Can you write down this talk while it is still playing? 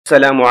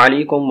Assalamu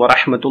alaikum wa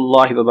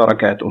rahmatullahi wa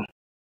barakatuh.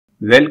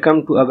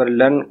 Welcome to our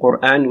Learn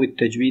Quran with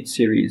Tajweed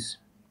series.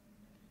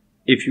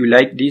 If you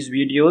like these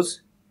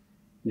videos,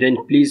 then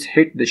please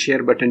hit the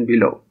share button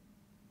below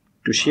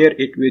to share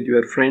it with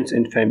your friends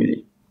and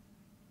family.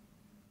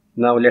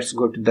 Now let's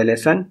go to the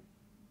lesson.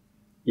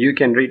 You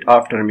can read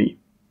after me.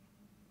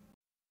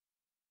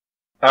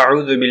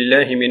 أعوذ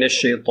بالله من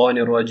الشيطان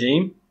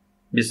الرجيم.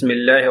 بسم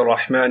الله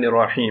الرحمن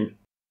الرحيم.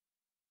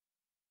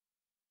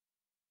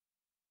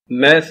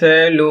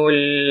 مثل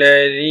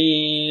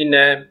الذين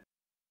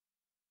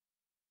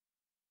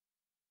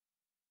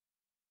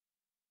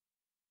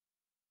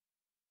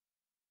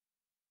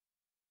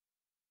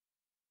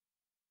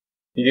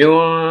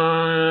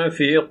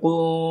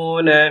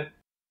ينفقون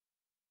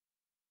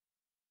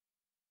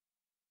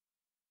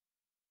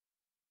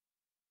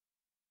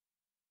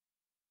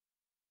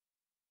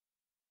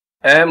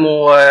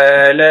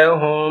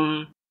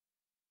أموالهم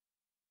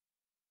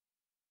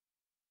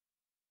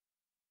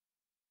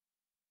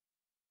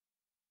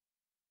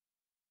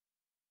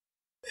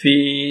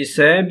في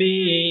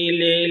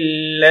سبيل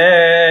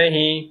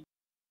الله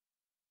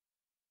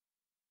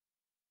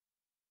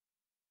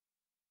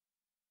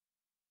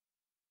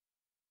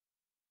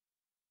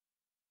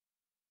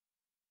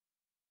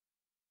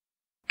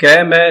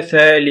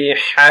كمثل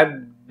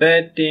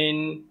حبة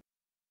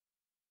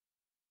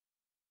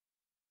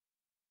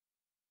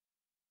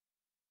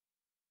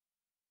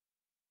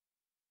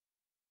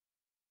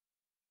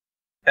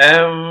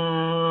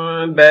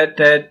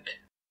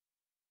أنبتت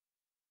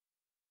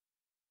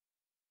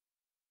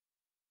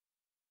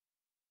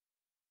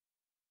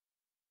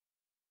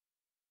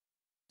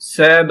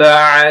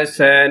سبع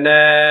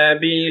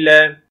سنابل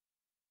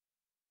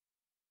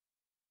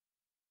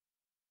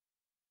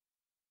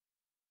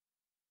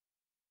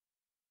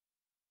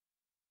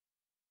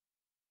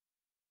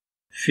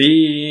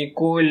في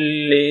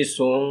كل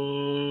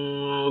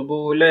سنبلة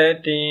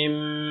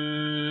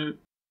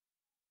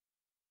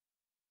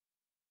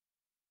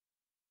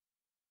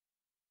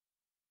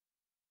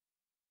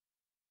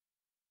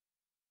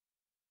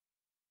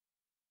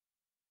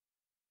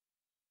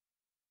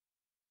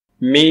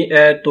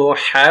مئة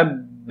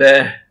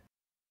حبة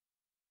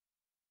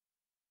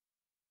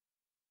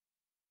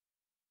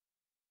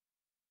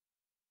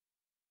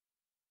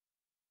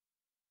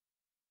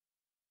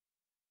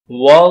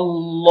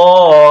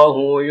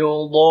والله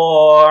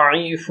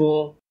يضاعف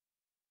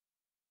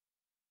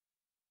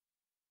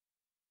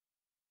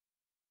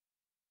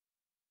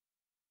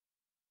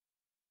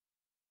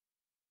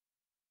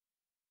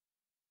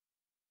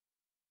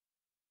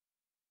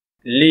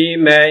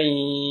لمن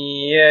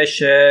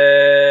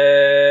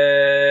يشاء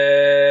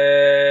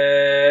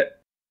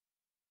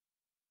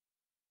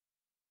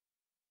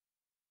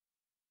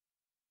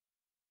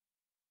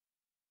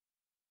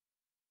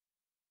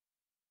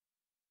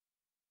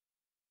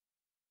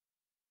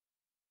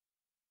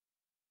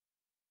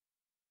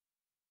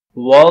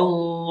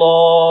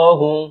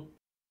والله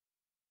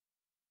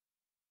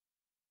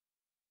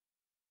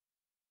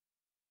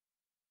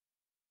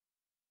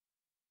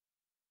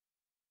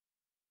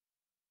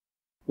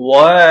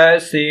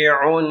واسع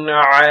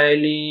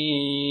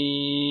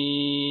عليم.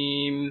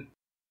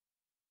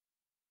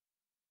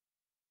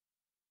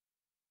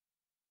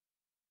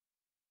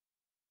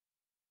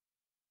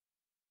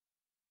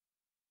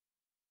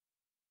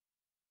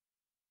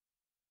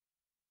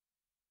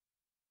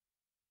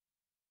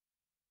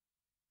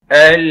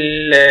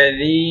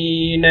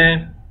 الذين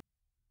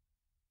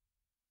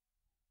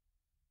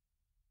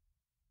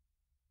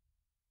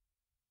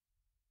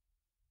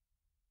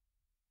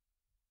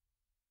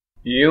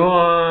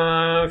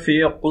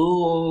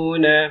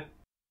ينفقون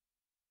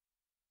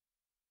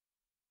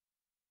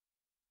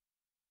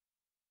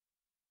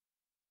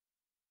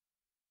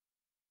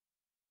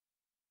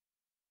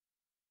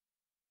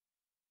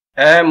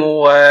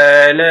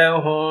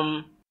أموالهم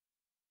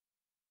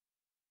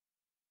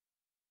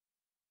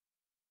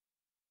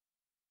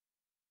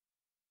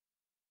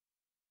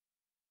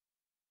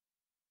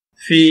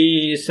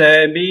في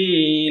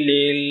سبيل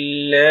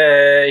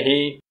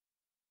الله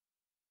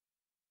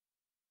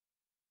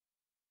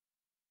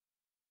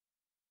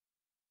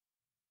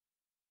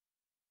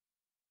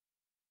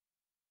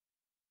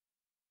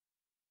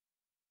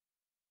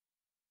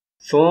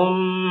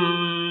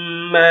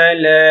ثم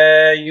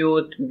لا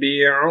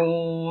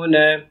يتبعون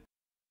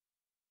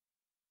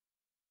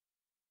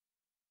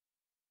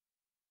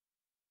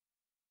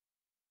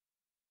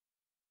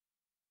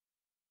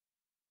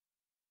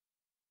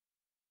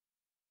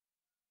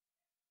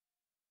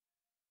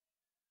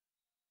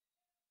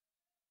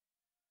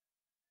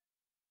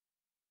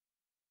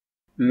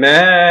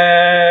ما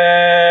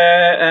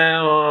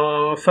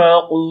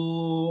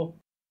أنفقوا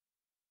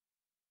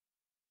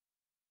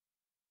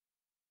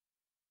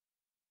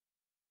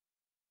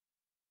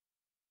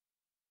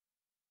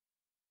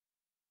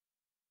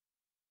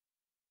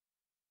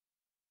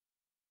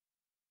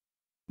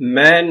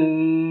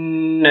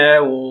منا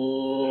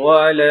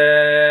ولا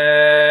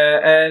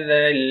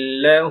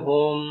أذى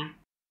لهم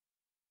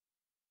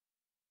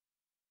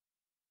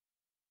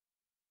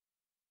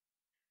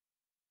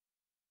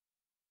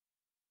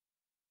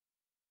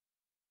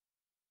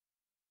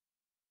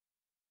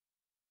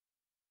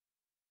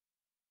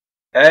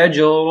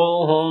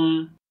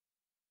أجرهم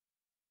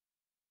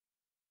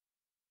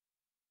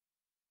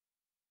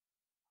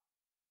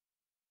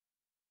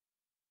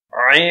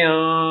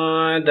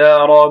عند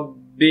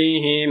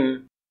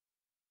ربهم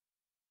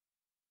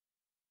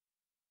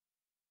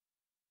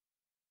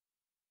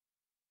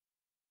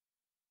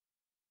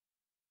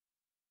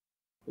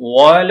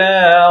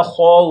ولا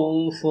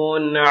خوف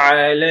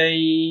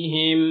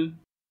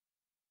عليهم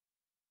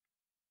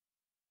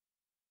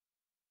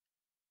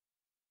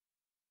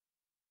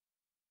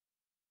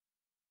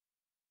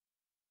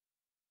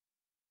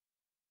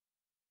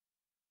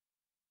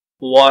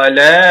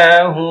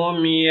ولا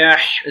هم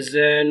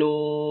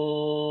يحزنون.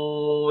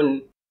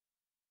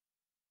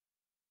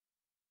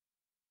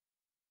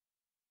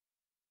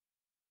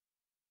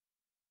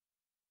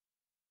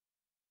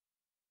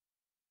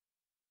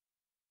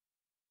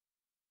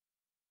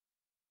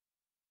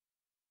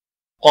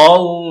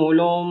 قول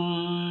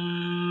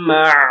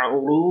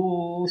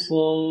معروف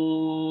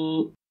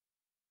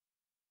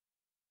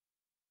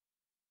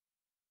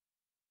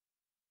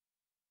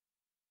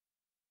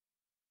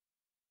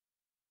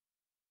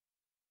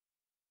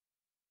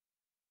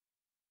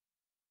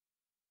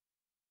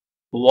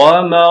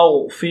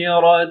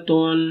ومغفرة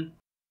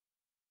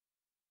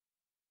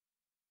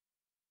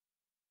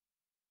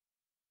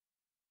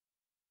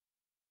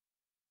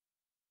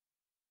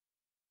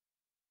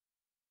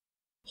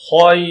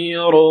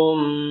خير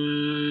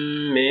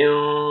من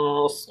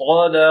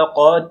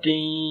صدقة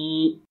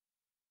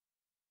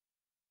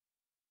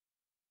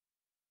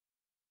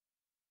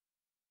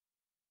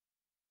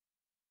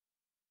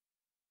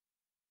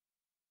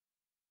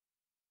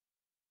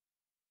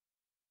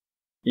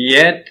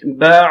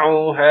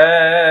يتبعها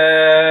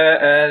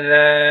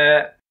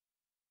أذى.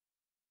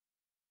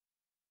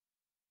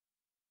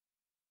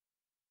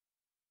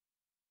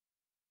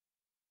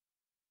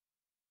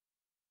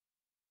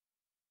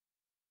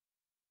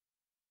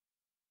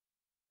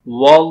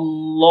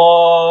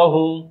 والله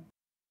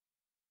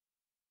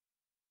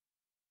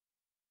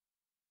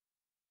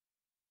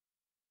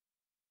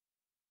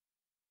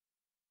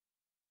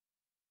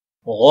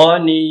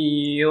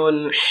غني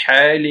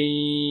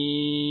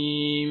حليم.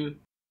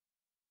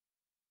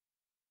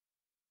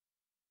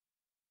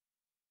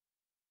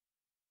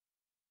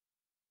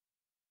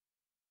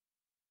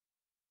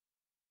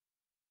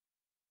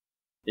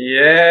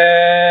 يا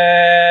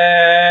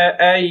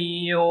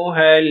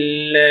أيها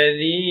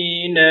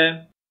الذين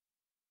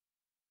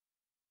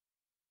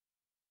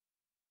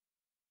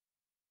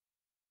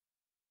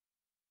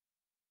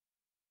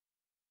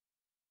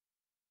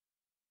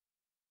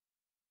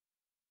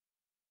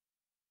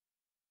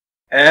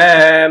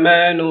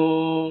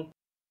آمنوا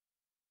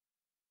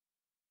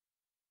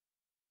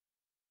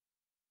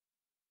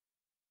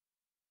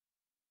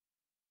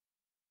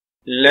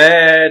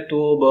لا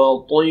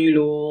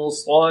تبطلوا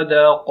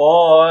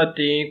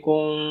صدقاتكم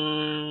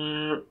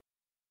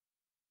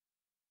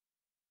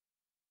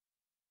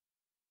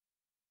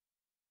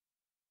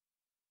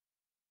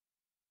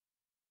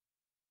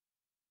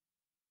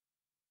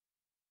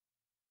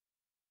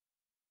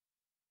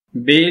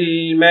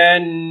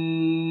بالمن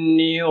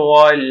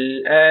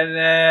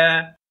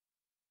والأذى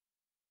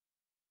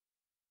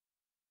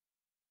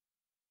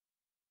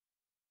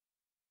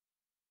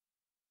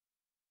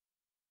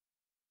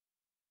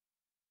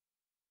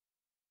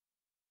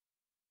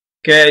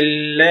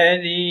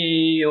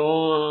كالذي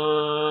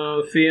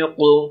ينفق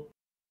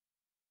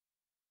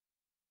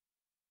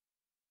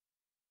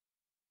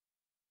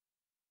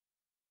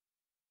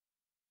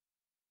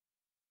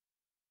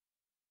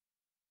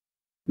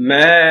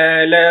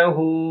ماله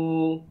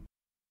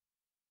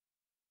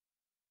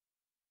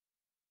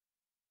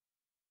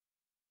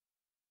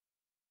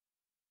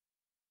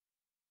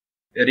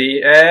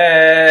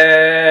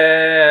رئاء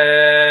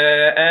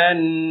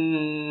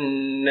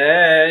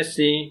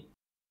الناس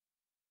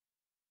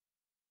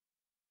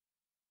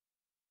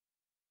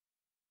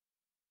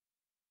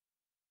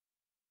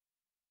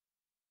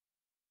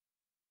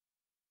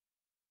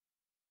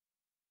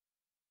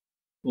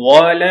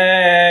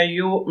ولا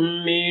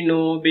يؤمن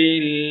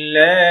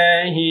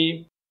بالله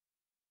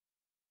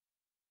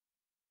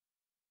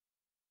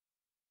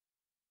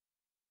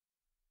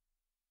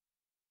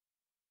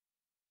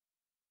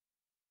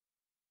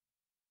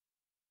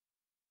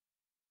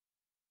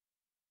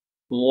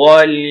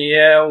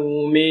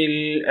واليوم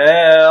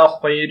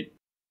الآخر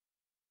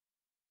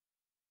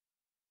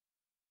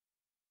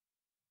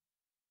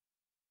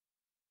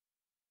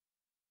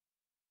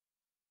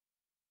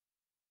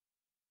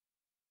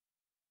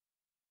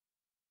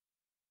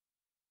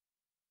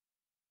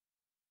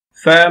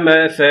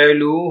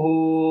فمثله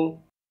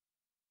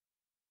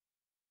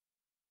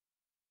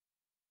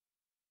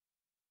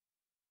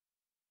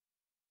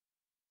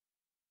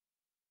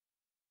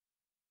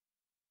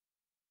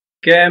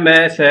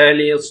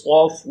كمثل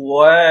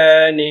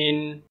صفوان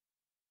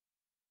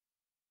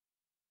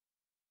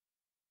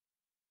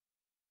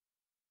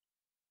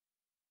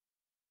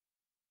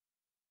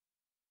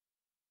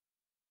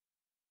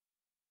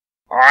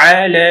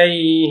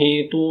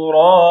عليه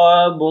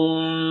تراب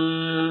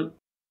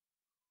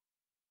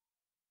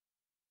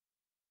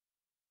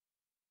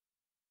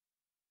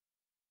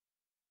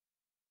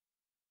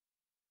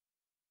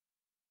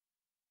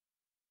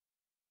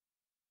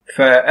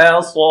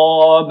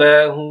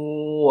فأصابه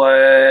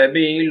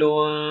وابل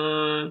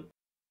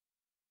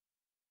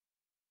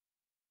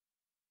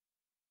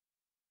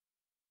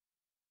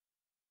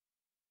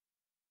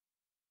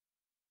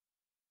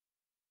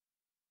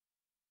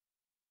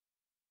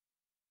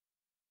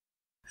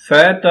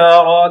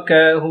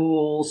فتركه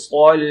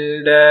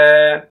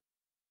صلدا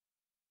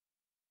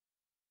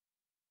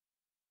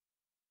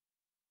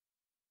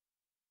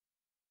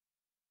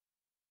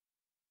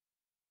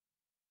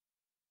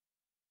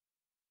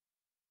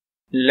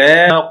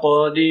لا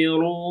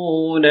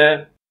يقدرون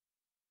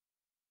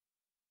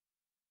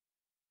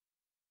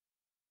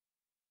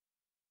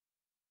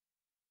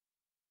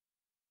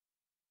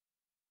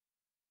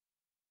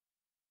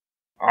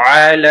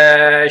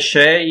على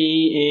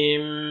شيء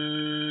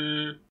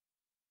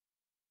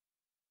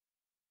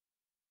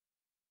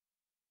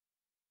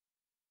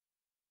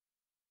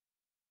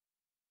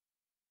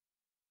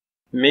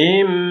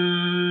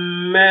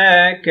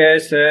مما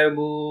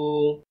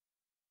كسبوا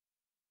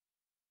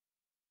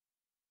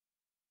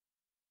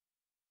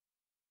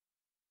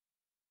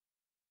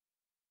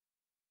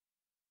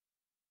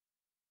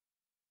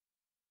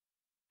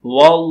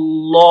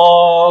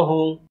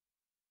والله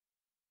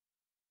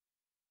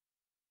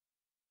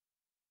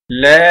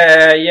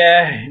لا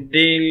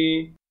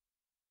يهدي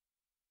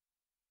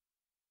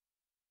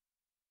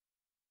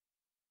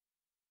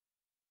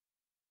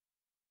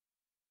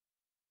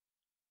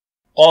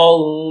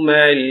القوم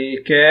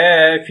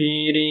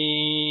الكافرين.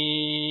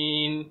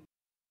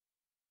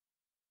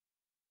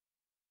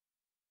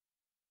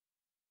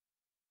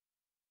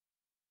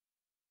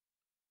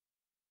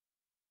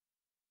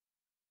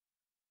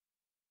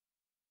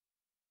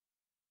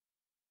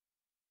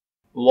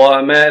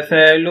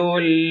 ومثل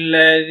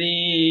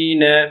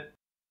الذين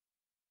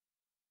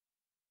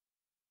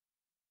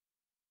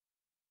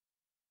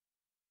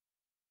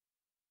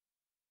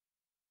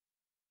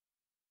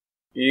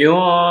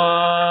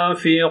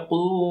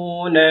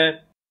ينفقون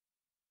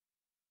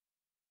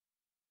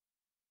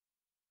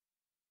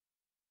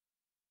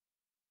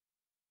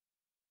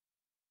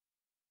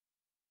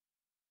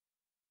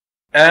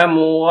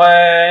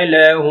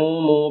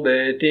أموالهم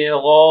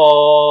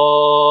ابتغاء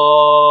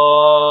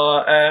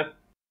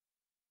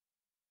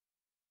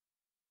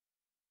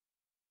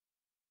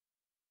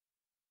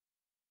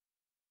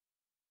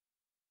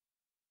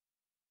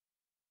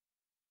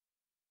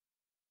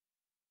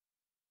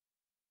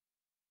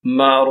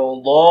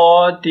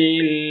مرضات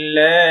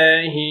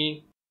الله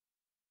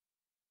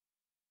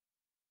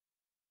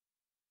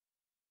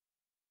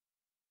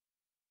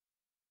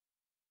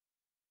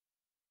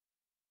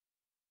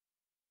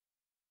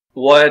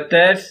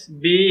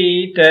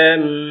وتثبيتا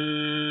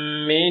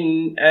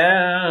من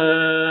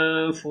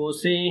أنفسهم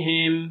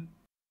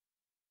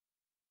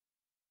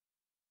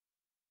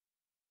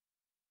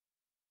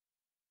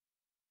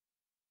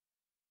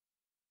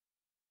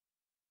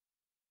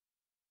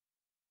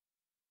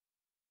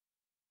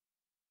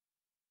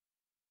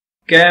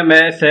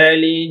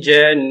كمثل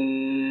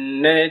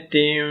جنة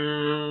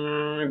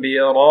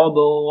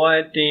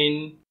بربوة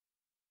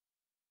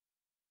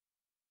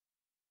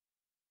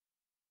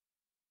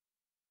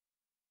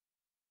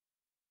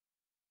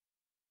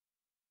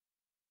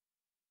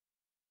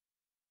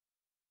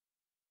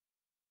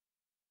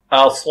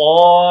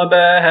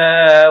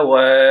أصابها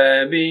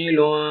وابل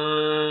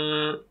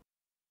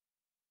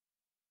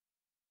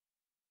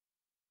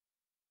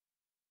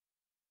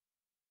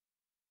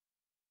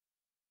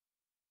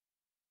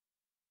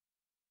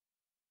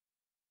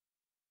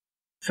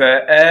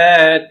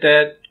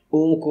فآتت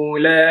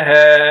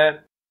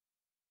أكلها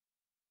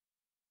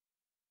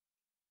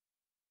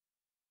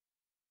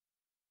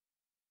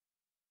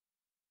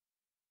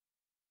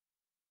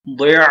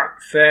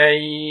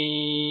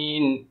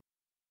ضعفين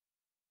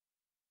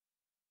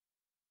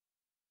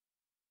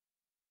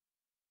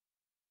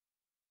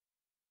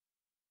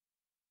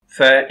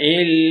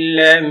فإن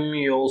لم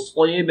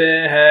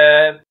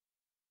يصبها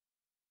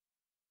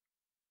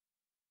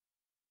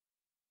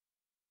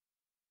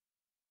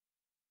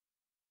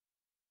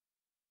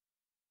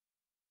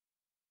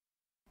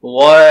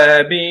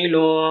وابل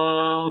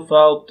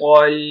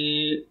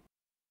فطل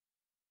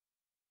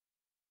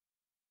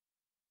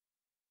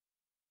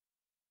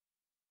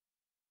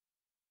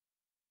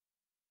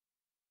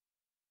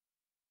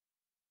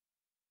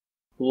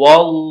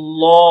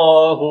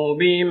والله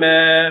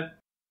بما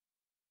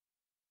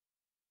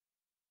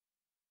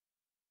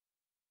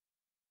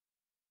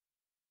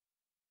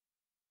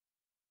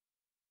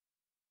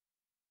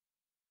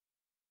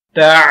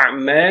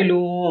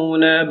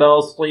تعملون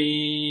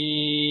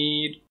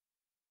بصير.